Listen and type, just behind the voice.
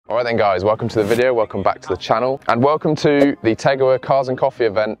Alright then guys, welcome to the video, welcome back to the channel, and welcome to the Tegiwa Cars and Coffee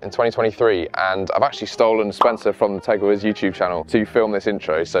event in 2023. And I've actually stolen Spencer from the Tegiwa's YouTube channel to film this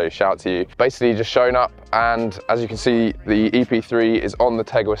intro, so shout out to you. Basically just shown up, and as you can see, the EP3 is on the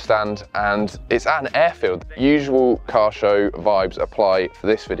Tegiwa stand and it's at an airfield. Usual car show vibes apply for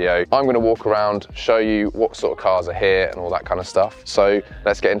this video. I'm going to walk around, show you what sort of cars are here and all that kind of stuff. So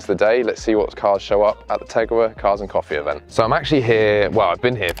let's get into the day, let's see what cars show up at the Tegiwa Cars and Coffee event. So I'm actually here, well, I've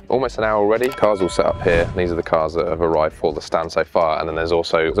been here almost an hour already. Cars all set up here. These are the cars that have arrived for the stand so far, and then there's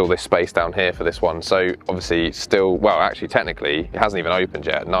also all this space down here for this one. So obviously still, well, actually technically it hasn't even opened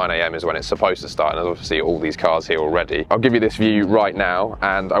yet. 9 AM is when it's supposed to start, and there's obviously all these cars here already. I'll give you this view right now,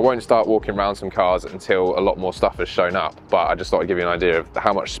 and I won't start walking around some cars until a lot more stuff has shown up, but I just thought I'd give you an idea of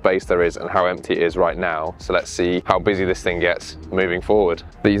how much space there is and how empty it is right now. So let's see how busy this thing gets moving forward.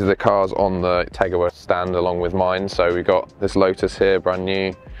 These are the cars on the Tegiwa stand along with mine. So we've got this Lotus here, brand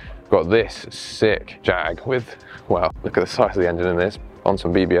new. Got this sick Jag with, well, look at the size of the engine in this, on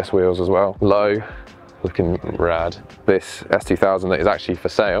some BBS wheels as well. Low, looking rad. This S2000 that is actually for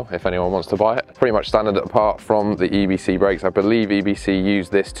sale if anyone wants to buy it. Pretty much standard apart from the EBC brakes. I believe EBC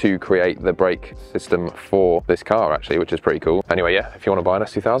used this to create the brake system for this car actually, which is pretty cool. Anyway, yeah, if you want to buy an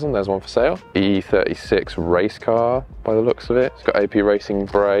S2000, there's one for sale. E36 race car by the looks of it. It's got AP Racing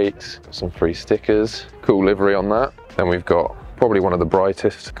brakes, got some free stickers, cool livery on that. Then we've got probably one of the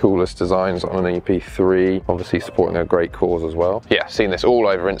brightest, coolest designs on an EP3, obviously supporting a great cause as well. Yeah, seen this all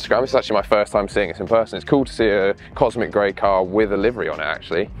over Instagram. This is actually my first time seeing this in person. It's cool to see a cosmic grey car with a livery on it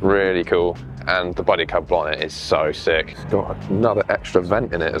actually. Really cool. And the body cab on it is so sick. It's got another extra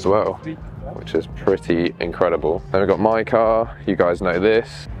vent in it as well, which is pretty incredible. Then we've got my car, you guys know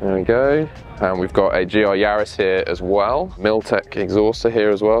this. There we go. And we've got a GR Yaris here as well. Miltech exhauster here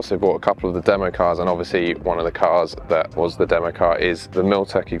as well. So we bought a couple of the demo cars, and obviously one of the cars that was the demo car is the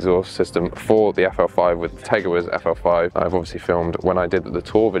Miltech exhaust system for the FL5 with Tegiwa's FL5. I've obviously filmed when I did the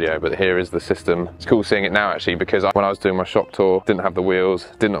tour video, but here is the system. It's cool seeing it now actually, because when I was doing my shop tour, didn't have the wheels,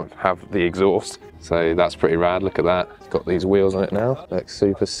 didn't have the exhaust. So that's pretty rad, look at that. It's got these wheels on it now, looks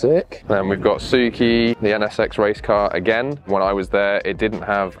super sick. Then we've got Suzuki, the NSX race car again. When I was there, it didn't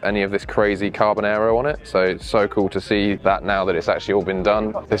have any of this crazy carbon aero on it. So it's so cool to see that now that it's actually all been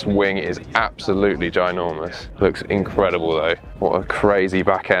done. This wing is absolutely ginormous. Looks incredible though. What a crazy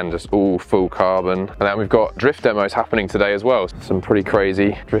back end, just all full carbon. And then we've got drift demos happening today as well. Some pretty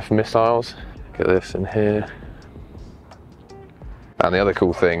crazy drift missiles. Look at this in here. And the other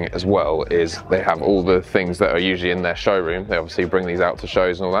cool thing as well is they have all the things that are usually in their showroom. They obviously bring these out to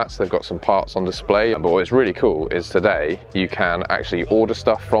shows and all that, so they've got some parts on display. But what's really cool is today you can actually order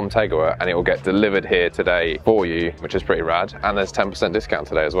stuff from Tegiwa and it will get delivered here today for you, which is pretty rad. And there's 10% discount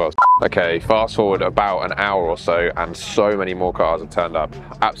today as well. Okay, fast forward about an hour or so and so many more cars have turned up.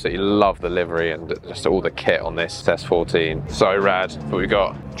 Absolutely love the livery and just all the kit on this S14. So rad. But we've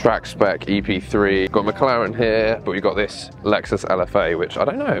got track spec EP3, got McLaren here, but we've got this Lexus LFA, which I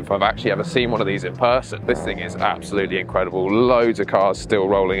don't know if I've actually ever seen one of these in person. This thing is absolutely incredible. Loads of cars still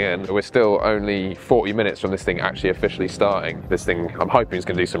rolling in. We're still only 40 minutes from this thing actually officially starting. This thing, I'm hoping it's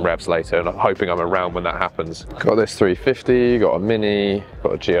going to do some revs later, and I'm hoping I'm around when that happens. Got this 350, got a Mini,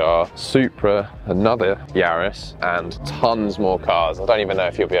 got a GR Supra, another Yaris, and tons more cars. I don't even know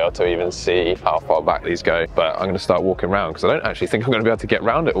if you'll be able to even see how far back these go, but I'm going to start walking around because I don't actually think I'm going to be able to get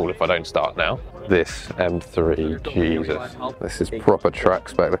round it all if I don't start now. This M3, Jesus. This is proper track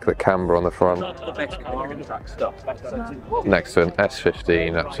spec. Look at the camber on the front. Next to an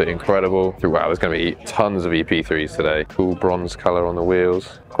S15, absolutely incredible. Wow, there's going to be tons of EP3s today. Cool bronze colour on the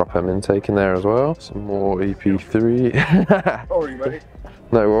wheels. Crop M intake in there as well. Some more EP3. Sorry, mate.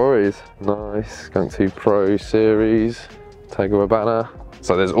 No worries. Nice. Skunk 2 Pro series. Tegiwa banner.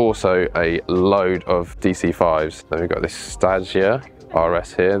 So there's also a load of DC5s. Then we've got this Stagia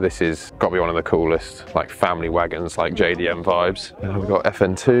RS here. This is got to be one of the coolest like family wagons, like JDM vibes. We've got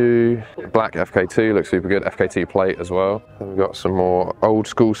FN2, black FK2, looks super good. FK2 plate as well. Then we've got some more old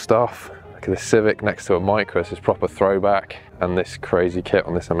school stuff. Look at the Civic next to a Micra. This is proper throwback. And this crazy kit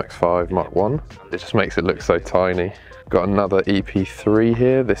on this MX-5 Mark 1. It just makes it look so tiny. Got another EP3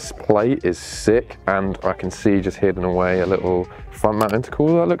 here. This plate is sick, and I can see just hidden away a little front mount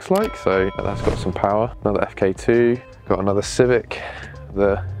intercooler that looks like, so that's got some power. Another FK2. Got another Civic,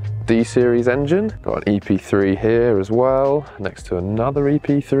 the D series engine. Got an EP3 here as well, next to another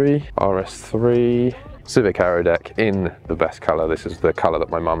EP3, RS3. Civic aero deck in the best colour. This is the colour that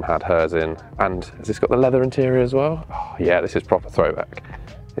my mum had hers in. And has this got the leather interior as well? Oh, yeah, this is proper throwback.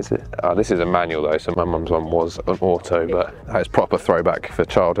 Is it? This is a manual though, so my mum's one was an auto, but that is proper throwback for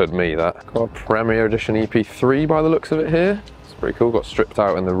childhood me, that. Got a Premier Edition EP3 by the looks of it here. Pretty cool, got stripped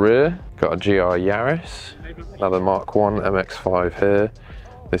out in the rear. Got a GR Yaris, another Mark 1 MX-5 here.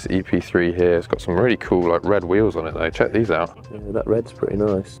 This EP3 here has got some really cool like red wheels on it though. Check these out. Yeah, that red's pretty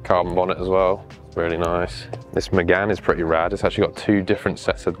nice. Carbon bonnet as well, really nice. This Megane is pretty rad. It's actually got 2 different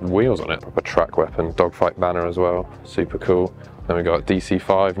sets of wheels on it. A track weapon, dogfight banner as well, super cool. Then we got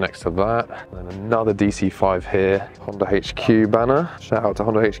DC5 next to that. And then another DC5 here, Honda HQ banner. Shout out to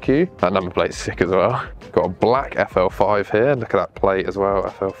Honda HQ. That number plate's sick as well. Got a black FL5 here. Look at that plate as well,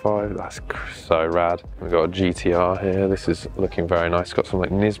 FL5. That's so rad. We've got a GTR here. This is looking very nice. Got some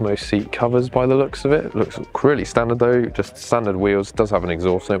like Nismo seat covers by the looks of it. Looks really standard though, just standard wheels. Does have an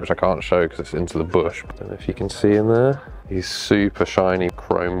exhaust note, which I can't show because it's into the bush. I don't know if you can see in there. These super shiny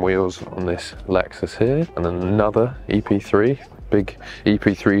chrome wheels on this Lexus here. And then another EP3. Big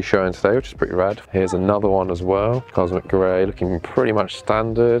EP3 showing today, which is pretty rad. Here's another one as well. Cosmic Grey, looking pretty much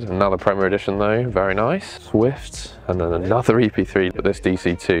standard. Another Premier Edition though, very nice. Swift, and then another EP3, but this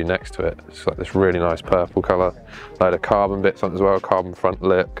DC2 next to it. It's like this really nice purple colour. Load of carbon bits on it as well, carbon front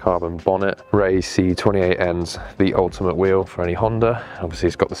lip, carbon bonnet. Ray C28N's the ultimate wheel for any Honda. Obviously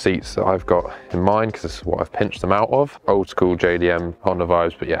it's got the seats that I've got in mind because this is what I've pinched them out of. Old school JDM Honda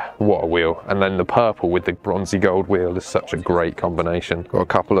vibes, but yeah, what a wheel. And then the purple with the bronzy gold wheel is such a great combination. Got a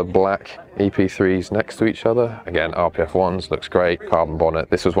couple of black EP3s next to each other. Again, RPF 1s, looks great. Carbon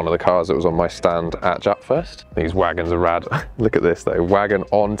bonnet. This was one of the cars that was on my stand at Japfest. These wagons are rad. Look at this though, wagon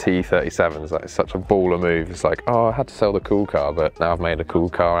on T37s. That is such a baller move. It's like, oh, I had to sell the cool car, but now I've made a cool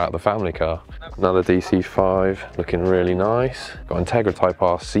car out of the family car. Another DC5, looking really nice. Got Integra Type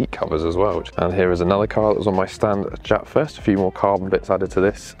R seat covers as well. And here is another car that was on my stand at Japfest. A few more carbon bits added to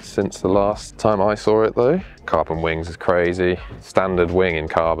this since the last time I saw it though. Carbon wings is crazy. Standard wing in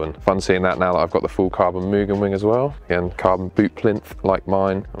carbon. Fun seeing that now that I've got the full carbon Mugen wing as well. Again, carbon boot plinth like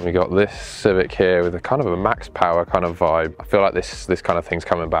mine. And we got this Civic here with a kind of a max power kind of vibe. I feel like this kind of thing's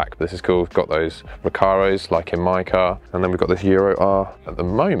coming back. This is cool. We've got those Recaros like in my car. And then we've got this Euro R. At the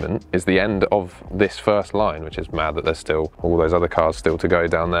moment is the end of this first line, which is mad that there's still all those other cars still to go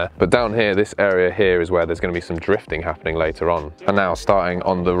down there. But down here, this area here is where there's going to be some drifting happening later on. And now starting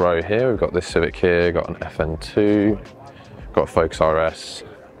on the row here, we've got this Civic here, got an FN2, got a Focus RS,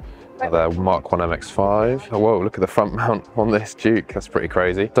 the Mark 1 MX-5. Oh, whoa, look at the front mount on this Duke. That's pretty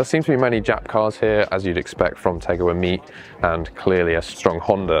crazy. Does seem to be many Jap cars here, as you'd expect from Tegiwa Meet, and clearly a strong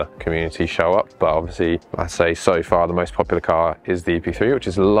Honda community show up. But obviously, I'd say so far the most popular car is the EP3, which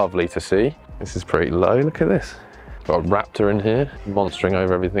is lovely to see. This is pretty low. Look at this. Got a Raptor in here, monstering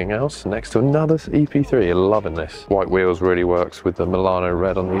over everything else, next to another EP3. You're loving this. White wheels really works with the Milano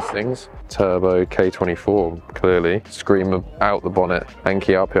red on these things. Turbo K24, clearly. Scream out the bonnet.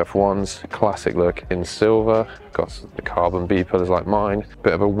 Anki RPF 1s, classic look in silver. Got the carbon B pillars like mine.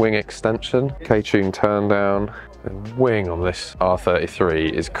 Bit of a wing extension. K-tune turn down. The wing on this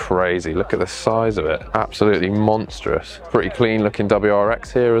R33 is crazy. Look at the size of it. Absolutely monstrous. Pretty clean looking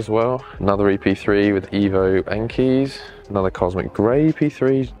WRX here as well. Another EP3 with Evo Enkis. Another Cosmic Grey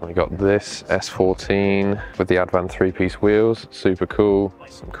EP3. We got this S14 with the Advan 3-piece wheels. Super cool.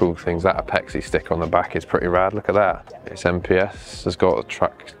 Some cool things. That Apexi sticker on the back is pretty rad. Look at that. It's MPS. Has got a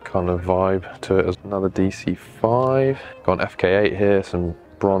track kind of vibe to it. Another DC5. Got an FK8 here. Some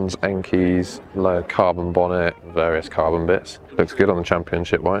bronze Enkis, low carbon bonnet, various carbon bits. Looks good on the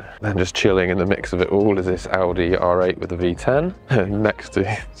championship white. Then just chilling in the mix of it all is this Audi R8 with the V10 next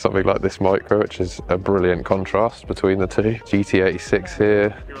to something like this Micro, which is a brilliant contrast between the two. GT86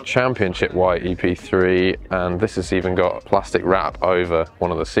 here, championship white EP3, and this has even got plastic wrap over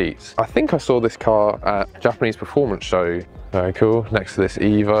one of the seats. I think I saw this car at Japanese performance show. Very cool. Next to this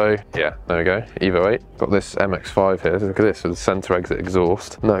Evo. Yeah, there we go. Evo 8. Got this MX-5 here. Look at this with the center exit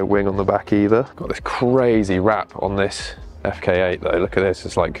exhaust. No wing on the back either. Got this crazy wrap on this FK8 though. Look at this.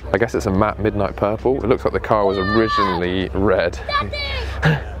 It's like, I guess it's a matte midnight purple. It looks like the car was originally red.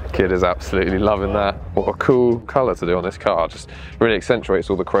 Kid is absolutely loving that. What a cool colour to do on this car. Just really accentuates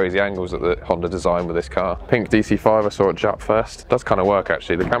all the crazy angles that the Honda designed with this car. Pink DC5 I saw at Japfest. Does kind of work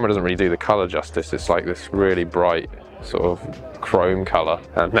actually. The camera doesn't really do the colour justice. It's like this really bright sort of chrome colour,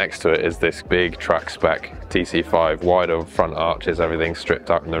 and next to it is this big track spec TC5, wider front arches, everything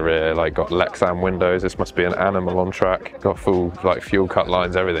stripped out in the rear, like got Lexan windows. This must be an animal on track, got full like fuel cut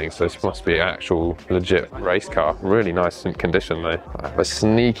lines, everything, so this must be an actual legit race car. Really nice condition though. I have a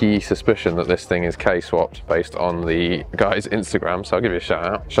sneaky suspicion that this thing is K-swapped based on the guy's Instagram, so I'll give you a shout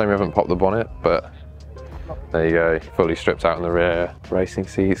out. Shame we haven't popped the bonnet, but There you go, fully stripped out in the rear. Racing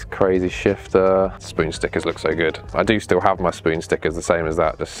seats, crazy shifter. Spoon stickers look so good. I do still have my spoon stickers the same as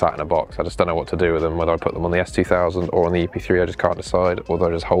that, just sat in a box. I just don't know what to do with them, whether I put them on the S2000 or on the EP3, I just can't decide, or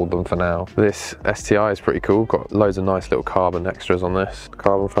I just hold them for now. This STI is pretty cool, got loads of nice little carbon extras on this.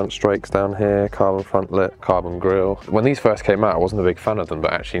 Carbon front strakes down here, carbon front lip, carbon grille. When these first came out, I wasn't a big fan of them,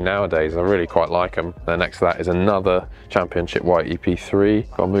 but actually nowadays I really quite like them. Then next to that is another championship white EP3.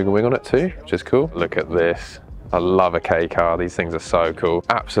 Got a Mugen wing on it too, which is cool. Look at this. I love a K car. These things are so cool.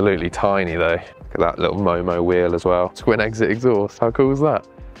 Absolutely tiny though. Look at that little Momo wheel as well. Twin exit exhaust. How cool is that?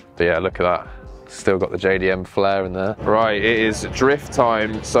 But yeah, look at that. Still got the JDM flare in there. Right, it is drift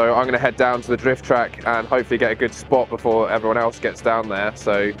time. So I'm gonna head down to the drift track and hopefully get a good spot before everyone else gets down there.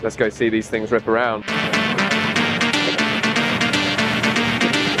 So let's go see these things rip around.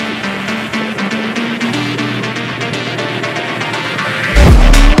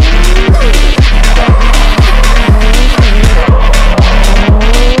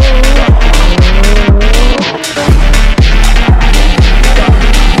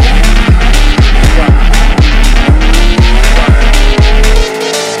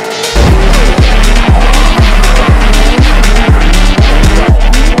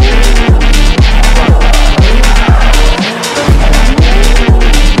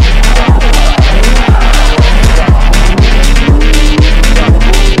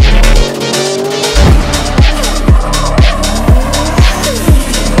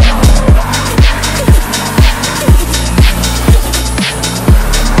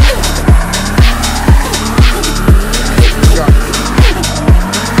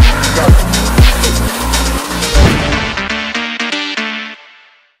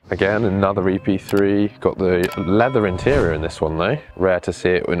 Again, another EP3, got the leather interior in this one though. Rare to see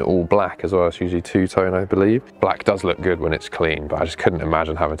it in all black as well, it's usually two-tone I believe. Black does look good when it's clean, but I just couldn't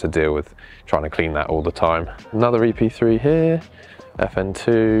imagine having to deal with trying to clean that all the time. Another EP3 here,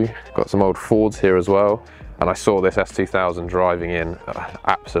 FN2, got some old Fords here as well. And I saw this S2000 driving in. I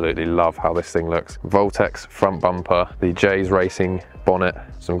absolutely love how this thing looks. Voltex front bumper, the J's Racing bonnet,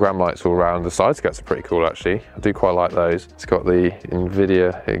 some gram lights all around. The side skirts are pretty cool actually. I do quite like those. It's got the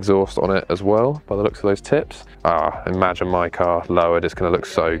NVIDIA exhaust on it as well, by the looks of those tips. Imagine my car lowered, it's gonna look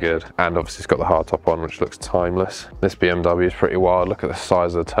so good. And obviously it's got the hardtop on, which looks timeless. This BMW is pretty wild. Look at the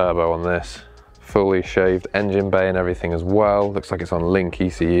size of the turbo on this. Fully shaved engine bay and everything as well. Looks like it's on Link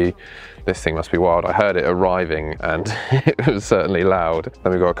ECU. This thing must be wild. I heard it arriving and it was certainly loud.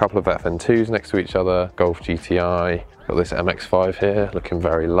 Then we've got a couple of FN2s next to each other. Golf GTI. Got this MX-5 here, looking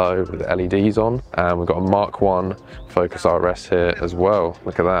very low with LEDs on. And we've got a Mark 1 Focus RS here as well.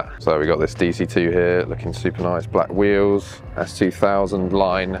 Look at that. So we got this DC2 here, looking super nice. Black wheels, S2000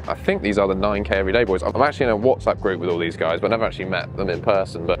 line. I think these are the 9K Everyday Boys. I'm actually in a WhatsApp group with all these guys, but I've never actually met them in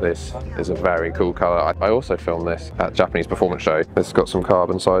person. But this is a very cool color. I also filmed this at Japanese Performance Show. This has got some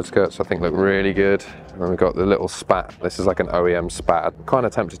carbon side skirts I think look really good. And then we've got the little spat. This is like an OEM spat. I'm kind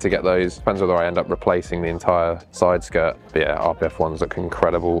of tempted to get those. Depends whether I end up replacing the entire side skirt. But yeah, RPF ones look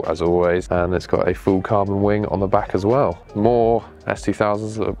incredible as always. And it's got a full carbon wing on the back as well. More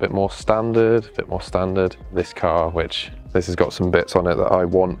S2000s, a little bit more standard, This car, which this has got some bits on it that I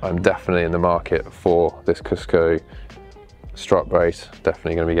want. I'm definitely in the market for this Cusco strut brace,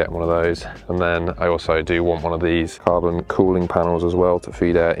 definitely going to be getting one of those. And then I also do want one of these carbon cooling panels as well to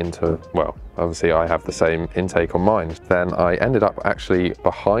feed air into, well, obviously I have the same intake on mine. Then I ended up actually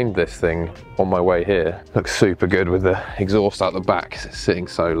behind this thing on my way here. Looks super good with the exhaust out the back, it's sitting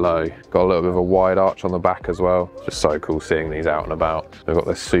so low. Got a little bit of a wide arch on the back as well. Just so cool seeing these out and about. We've got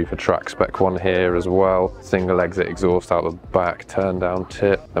this super track spec one here as well. Single exit exhaust out the back, turn down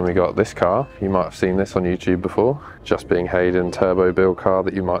tip. Then we got this car, you might have seen this on YouTube before. Just Being Hayden turbo build car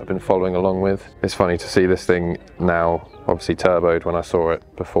that you might have been following along with. It's funny to see this thing now, obviously turboed when I saw it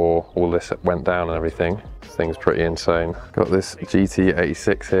before all this went down and everything. This thing's pretty insane. Got this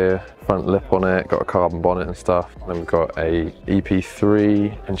GT86 here, front lip on it, got a carbon bonnet and stuff. Then we've got a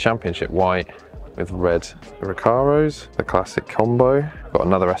EP3 in championship white with red Recaros, the classic combo. Got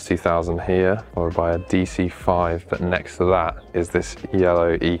another S2000 here, followed by a DC5, but next to that is this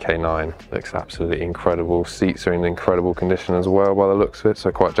yellow EK9. Looks absolutely incredible. Seats are in incredible condition as well by the looks of it,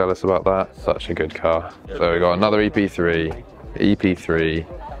 so quite jealous about that. Such a good car. So we got another EP3,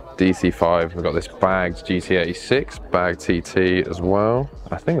 DC5, we've got this bagged GT86, bagged TT as well.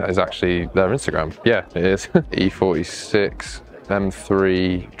 I think that is actually their Instagram. Yeah, it is. E46.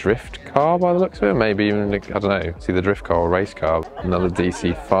 M3 drift car by the looks of it, maybe even, I don't know, it's either drift car or race car. Another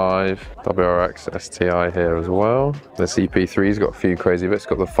DC5, WRX STI here as well. This EP3's got a few crazy bits. It's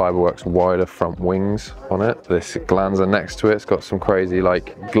got the Fiberworks wider front wings on it. This Glanza next to it's got some crazy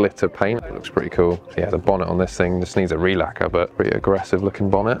like glitter paint. It looks pretty cool. Yeah, the bonnet on this thing just needs a relacquer, but pretty aggressive looking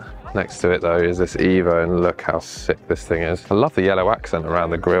bonnet. Next to it though is this Evo, and look how sick this thing is. I love the yellow accent around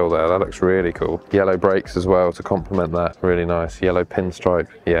the grille there, that looks really cool. Yellow brakes as well to complement that, really nice. Yellow pinstripe,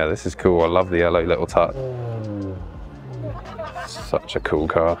 yeah, this is cool. I love the yellow little touch. Such a cool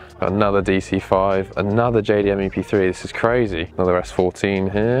car. Another DC5, another JDM EP3, this is crazy. Another S14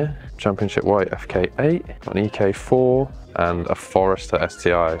 here, Championship White FK8, an EK4, and a Forester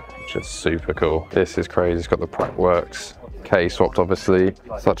STI, which is super cool. This is crazy, it's got the Prattworks K swapped obviously.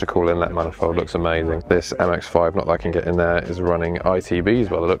 Such a cool inlet manifold, looks amazing. This MX-5, not that I can get in there, is running ITBs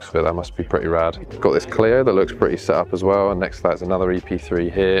by the looks of it. That must be pretty rad. Got this Clio that looks pretty set up as well, and next to that's another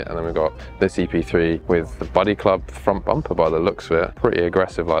EP3 here, and then we've got this EP3 with the Buddy Club front bumper by the looks of it. Pretty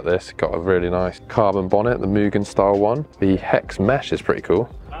aggressive like this. Got a really nice carbon bonnet, the Mugen style one. The Hex mesh is pretty cool.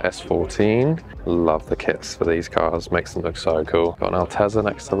 S14, love the kits for these cars, makes them look so cool. Got an Altezza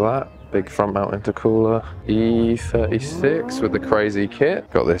next to that. Big front mount intercooler, E36 with the crazy kit.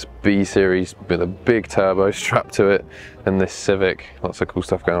 Got this B series with a big turbo strapped to it, and this Civic. Lots of cool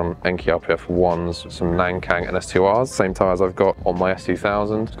stuff going on. Enki RPF 1s, some Nankang and S2Rs, same tyres I've got on my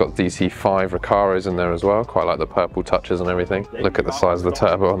S2000. It's got DC5 Recaros in there as well. Quite like the purple touches and everything. Look at the size of the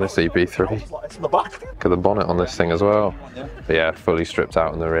turbo on this EP3. Look at the bonnet on this thing as well. But yeah, fully stripped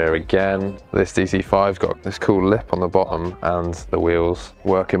out in the rear again. This DC5's got this cool lip on the bottom, and the wheels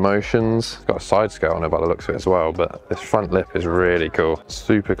work in motion. It's got a side scale on it by the looks of it as well, but this front lip is really cool.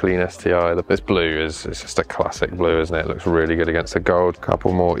 Super clean STI. This blue is just a classic blue, isn't it? It looks really good against the gold.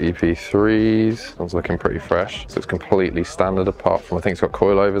 Couple more EP3s. One's looking pretty fresh. So it's completely standard apart from, I think it's got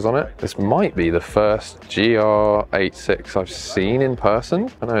coilovers on it. This might be the first GR86 I've seen in person.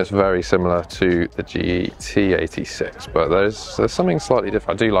 I know it's very similar to the GT86, but there's something slightly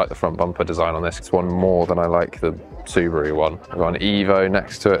different. I do like the front bumper design on this. It's one more than I like the Subaru one. I've got an Evo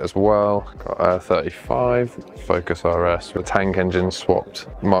next to it as well. Got R35, Focus RS with a tank engine swapped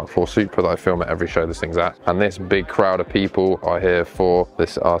Mark IV Supra that I film at every show this thing's at. And this big crowd of people are here for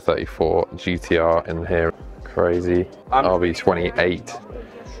this R34 GTR in here. Crazy. RB28.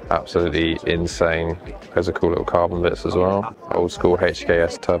 Absolutely insane. There's a cool little carbon bits as well. Old school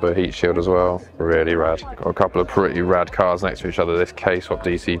HKS turbo heat shield as well. Really rad. Got a couple of pretty rad cars next to each other. This K-Swap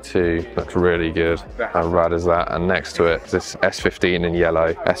DC2 looks really good. How rad is that? And next to it, this S15 in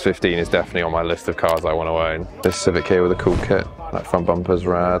yellow. S15 is definitely on my list of cars I want to own. This Civic here with a cool kit. That front bumper's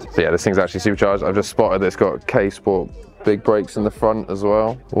rad. So yeah, this thing's actually supercharged. I've just spotted that it's got K-Sport big brakes in the front as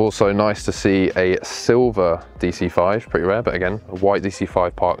well. Also nice to see a silver DC5, pretty rare, but again, a white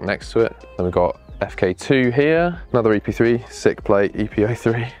DC5 parked next to it. Then we've got FK2 here, another EP3, sick plate,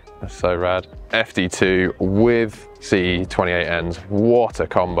 EPO3. That's so rad. FD2 with C28Ns, what a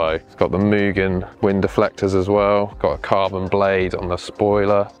combo. It's got the Mugen wind deflectors as well, got a carbon blade on the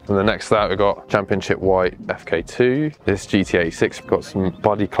spoiler. And then next to that we've got Championship White FK2. This GT86 got some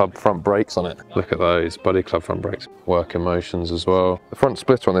Buddy Club front brakes on it. Look at those, Buddy Club front brakes. Working motions as well. The front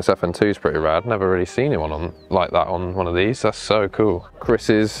splitter on this FN2 is pretty rad. Never really seen anyone on like that on one of these. That's so cool.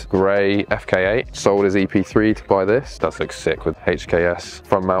 Chris's grey FK8. Sold his EP3 to buy this. That looks sick with HKS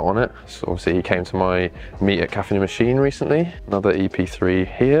front mount on it. So obviously he came to my meet at Cafe Machine recently. Another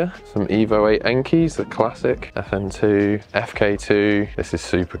EP3 here. Some Evo 8 Enkis, the classic. FN2, FK2. This is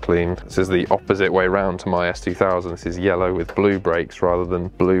super clean. This is the opposite way round to my S2000. This is yellow with blue brakes rather than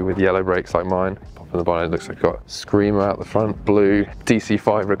blue with yellow brakes like mine. Pop in the bonnet, it looks like it's got Screamer out the front, blue.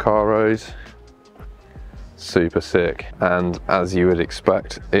 DC5 Recaros. Super sick. And as you would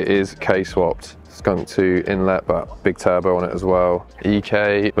expect, it is K-swapped. Skunk 2 inlet, but big turbo on it as well.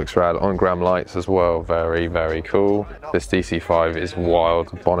 EK looks rad, on gram lights as well. Very, very cool. This DC5 is wild.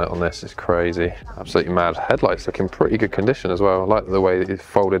 The bonnet on this is crazy. Absolutely mad. Headlights look in pretty good condition as well. I like the way it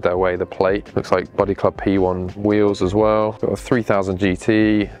folded their way. The plate looks like Buddy Club P1 wheels as well. Got a 3000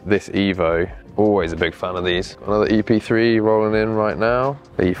 GT. This Evo. Always a big fan of these. Another EP3 rolling in right now.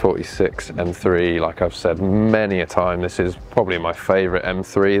 The E46 M3, like I've said many a time, this is probably my favorite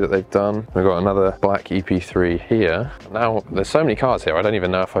M3 that they've done. We've got another black EP3 here. Now, there's so many cars here, I don't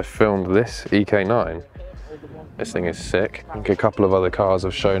even know if I filmed this EK9. This thing is sick. I think a couple of other cars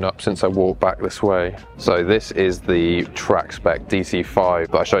have shown up since I walked back this way. So this is the track spec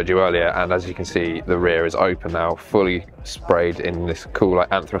DC5 that I showed you earlier, and as you can see, the rear is open now, fully sprayed in this cool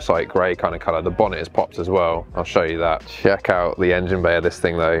like anthracite grey kind of colour. The bonnet is popped as well, I'll show you that. Check out the engine bay of this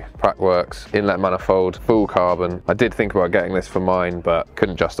thing though. Pratt works, inlet manifold, full carbon. I did think about getting this for mine, but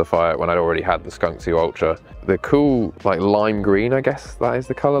couldn't justify it when I'd already had the Skunk 2 Ultra. The cool like lime green, I guess that is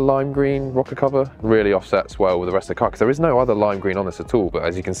the colour, lime green rocker cover, really offsets well with the rest of the car because there is no other lime green on this at all. But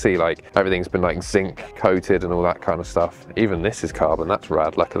as you can see, like everything's been like zinc coated and all that kind of stuff. Even this is carbon, that's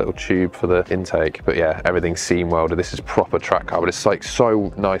rad, like a little tube for the intake. But yeah, everything's seam welded. This is proper track car, but it's like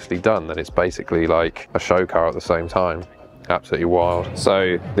so nicely done that it's basically like a show car at the same time. Absolutely wild.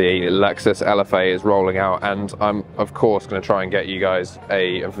 So the Lexus LFA is rolling out, and I'm of course going to try and get you guys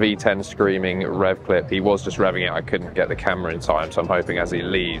a V10 screaming rev clip. He was just revving it, I couldn't get the camera in time, so I'm hoping as he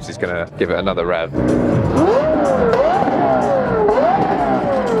leaves he's going to give it another rev.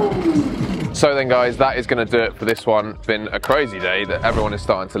 So then guys, that is going to do it for this one. It's been a crazy day that everyone is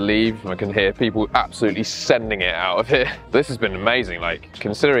starting to leave. I can hear people absolutely sending it out of here. This has been amazing, like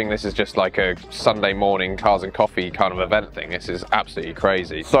considering this is just like a Sunday morning cars and coffee kind of event thing, this is absolutely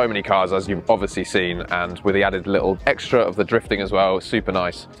crazy. So many cars as you've obviously seen, and with the added little extra of the drifting as well, super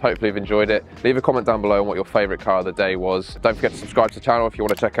nice. Hopefully you've enjoyed it. Leave a comment down below on what your favourite car of the day was. Don't forget to subscribe to the channel if you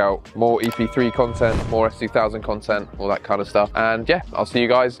want to check out more EP3 content, more S2000 content, all that kind of stuff. And yeah, I'll see you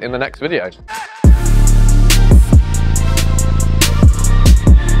guys in the next video.